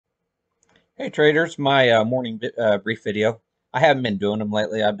Hey traders, my morning brief video. I haven't been doing them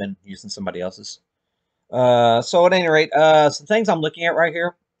lately. I've been using somebody else's. So at any rate, some things I'm looking at right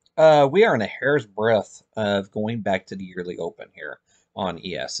here. We are in a hair's breadth of going back to the yearly open here on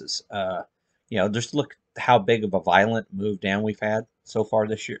ESs. Just look how big of a violent move down we've had so far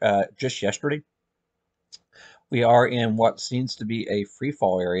this year. Just yesterday, we are in what seems to be a free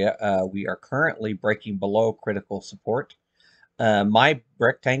fall area. We are currently breaking below critical support. My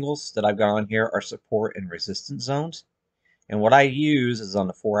rectangles that I've got on here are support and resistance zones. And what I use is on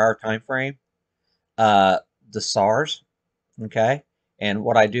the 4 hour time frame, uh, the SARS, okay? And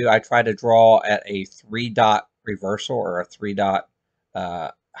what I do, I try to draw at a 3 dot reversal or a 3 dot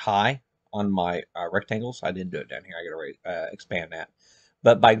high on my rectangles. I didn't do it down here. I got to expand that.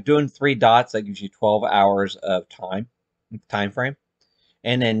 But by doing 3 dots, that gives you 12 hours of time frame.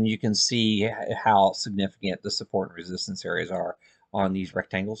 And then you can see how significant the support and resistance areas are on these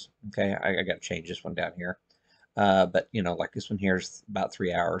rectangles. Okay, I got to change this one down here. But like this one here is about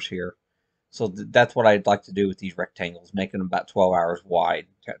 3 hours here. So that's what I'd like to do with these rectangles, making them about 12 hours wide,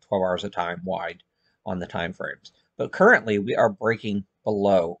 12 hours of time wide on the time frames. But currently we are breaking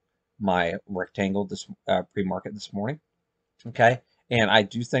below my rectangle this pre-market this morning. Okay, and I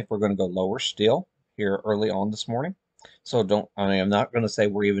do think we're going to go lower still here early on this morning. So I'm not going to say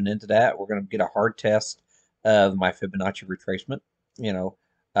we're even into that. We're going to get a hard test of my Fibonacci retracement,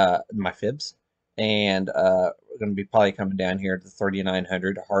 my fibs, and we're going to be probably coming down here to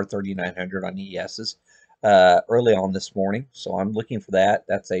 3,900, hard 3,900 on ESs early on this morning. So I'm looking for that.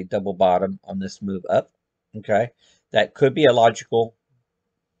 That's a double bottom on this move up. Okay, that could be a logical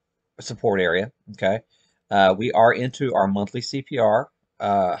support area. Okay, we are into our monthly CPR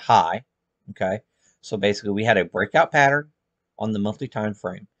high. Okay, so basically we had a breakout pattern on the monthly time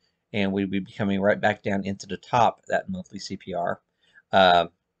frame, and we'd be coming right back down into the top of that monthly CPR. Uh,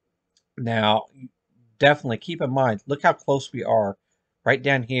 Now, definitely keep in mind, look how close we are right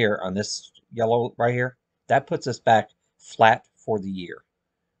down here on this yellow right here. That puts us back flat for the year.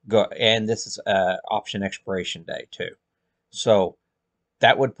 And this is option expiration day too. So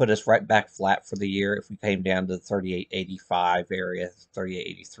that would put us right back flat for the year if we came down to the 38.85 area,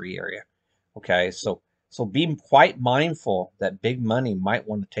 38.83 area. Okay, so be quite mindful that big money might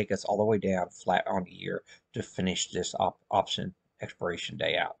want to take us all the way down flat on the year to finish this option expiration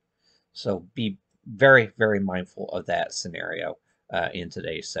day out. So be very, very mindful of that scenario in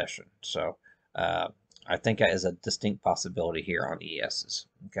today's session. So uh, I think that is a distinct possibility here on ESs.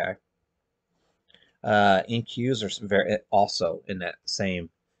 Okay. NQs are very also in that same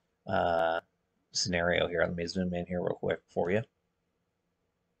uh, scenario here. Let me zoom in here real quick for you.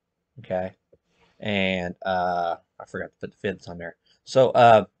 Okay. And I forgot to put the fibs on there. So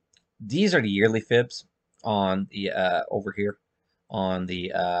these are the yearly fibs on the over here on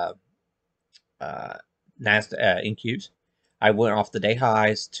the uh, NASDAQ NQs. I went off the day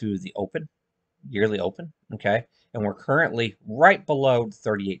highs to the open, yearly open. Okay. And we're currently right below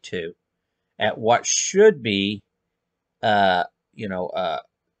 38.2 at what should be, uh, you know, uh,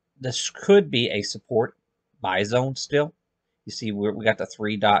 this could be a support buy zone still. You see, we got the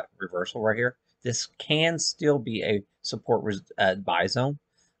 3 dot reversal right here. This can still be a support buy zone.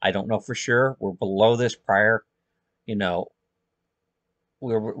 I don't know for sure. We're below this prior, you know,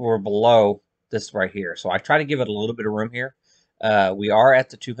 we're below this right here. So I try to give it a little bit of room here. We are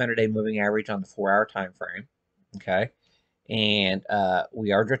at the 200-day moving average on the 4 hour time frame. Okay. And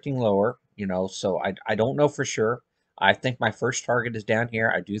we are drifting lower, so I don't know for sure. I think my first target is down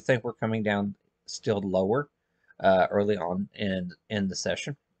here. I do think we're coming down still lower early on in the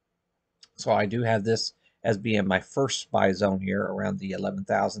session. So I do have this as being my first buy zone here around the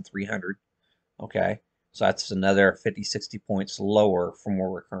 11,300. Okay, so that's another 50, 60 points lower from where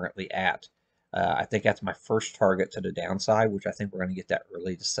we're currently at. I think that's my first target to the downside, which I think we're going to get that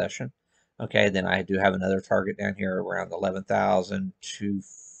early this session. Okay, then I do have another target down here around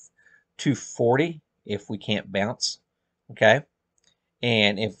 11,240 if we can't bounce. Okay,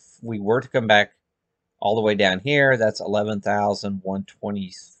 and if we were to come back all the way down here, that's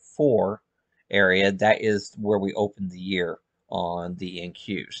 11,124 area. That is where we opened the year on the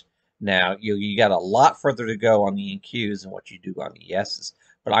NQs. Now, you got a lot further to go on the NQs than what you do on the ESs.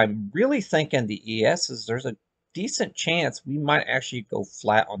 But I'm really thinking the ESs, there's a decent chance we might actually go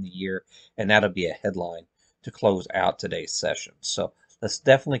flat on the year, and that'll be a headline to close out today's session. So let's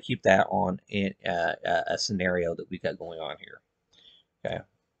definitely keep that on in a scenario that we got going on here. Okay.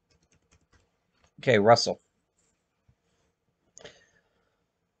 Okay, Russell.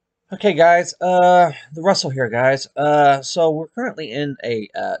 Okay, guys. The Russell here, guys. So we're currently in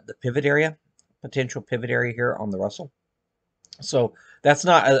the pivot area, potential pivot area here on the Russell. So that's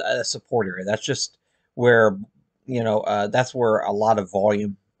not a support area. That's just where, that's where a lot of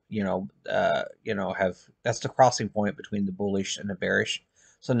volume, have, that's the crossing point between the bullish and the bearish.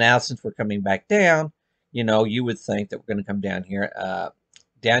 So now since we're coming back down, you would think that we're going to come down here.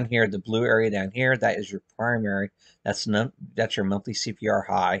 Down here, the blue area down here, that is your primary. That's your monthly CPR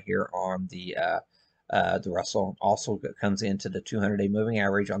high here on the Russell. Also comes into the 200-day moving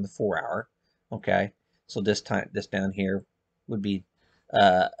average on the 4-hour. Okay, so this down here would be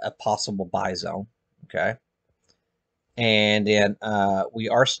a possible buy zone. Okay, and then we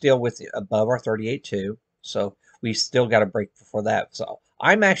are still with above our 38.2, so we still got to break before that. So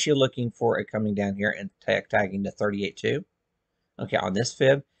I'm actually looking for it coming down here and tagging the 38.2. Okay, on this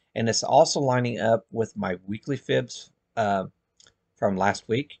fib, and it's also lining up with my weekly fibs from last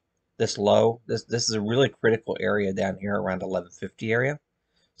week. This low, this is a really critical area down here around 1150 area.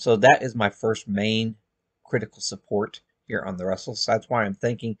 So that is my first main critical support here on the Russell. So that's why I'm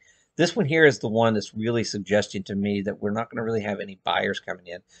thinking this one here is the one that's really suggesting to me that we're not going to really have any buyers coming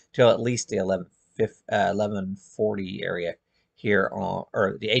in till at least the 1140 area here on,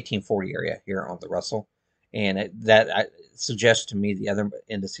 or the 1840 area here on the Russell. And that suggests to me the other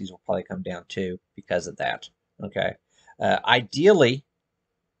indices will probably come down too because of that. Okay. Ideally,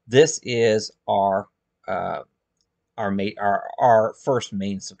 this is uh, our first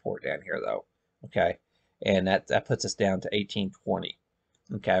main support down here though. Okay, and that puts us down to 1820.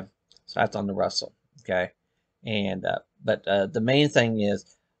 Okay, so that's on the Russell. Okay, and but the main thing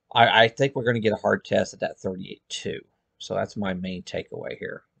is I think we're going to get a hard test at that 38.2. So that's my main takeaway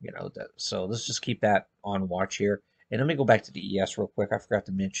here. So let's just keep that on watch here. And let me go back to the ES real quick. I forgot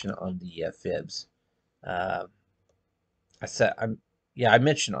to mention on the fibs. Um, I said I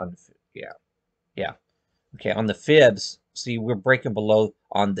mentioned on yeah, yeah. Okay, on the fibs, see we're breaking below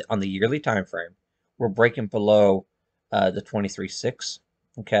on the yearly time frame. We're breaking below the 23.6.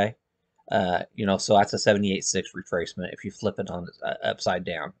 Okay, so that's a 78.6 retracement if you flip it on upside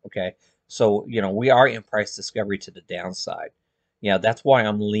down. Okay, so we are in price discovery to the downside. That's why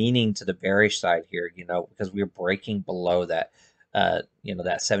I'm leaning to the bearish side here. Because we're breaking below that. That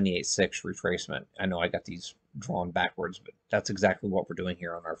 78.6 retracement. I know I got these drawn backwards, but that's exactly what we're doing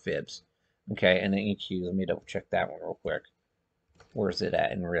here on our fibs. Okay, and then EQ, let me double check that one real quick. Where is it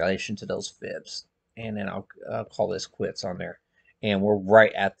at in relation to those fibs? And then I'll call this quits on there. And we're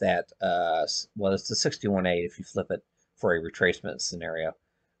right at that, well, it's the 61.8 if you flip it for a retracement scenario.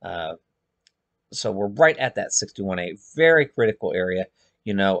 Uh, so we're right at that 61.8, very critical area,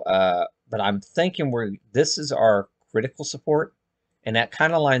 but I'm thinking this is our critical support, and that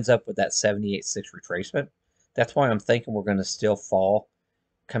kind of lines up with that 78.6 retracement. That's why I'm thinking we're going to still fall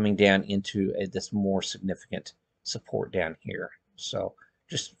coming down into this more significant support down here. So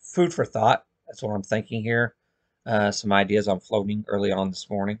just food for thought. That's what I'm thinking here. Some ideas I'm floating early on this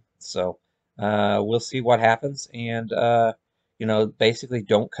morning. So we'll see what happens. And basically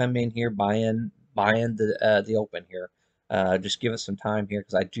don't come in here buying the open here. Just give us some time here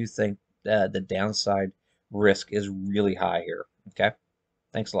because I do think the downside risk is really high here. Okay.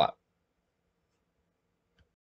 Thanks a lot.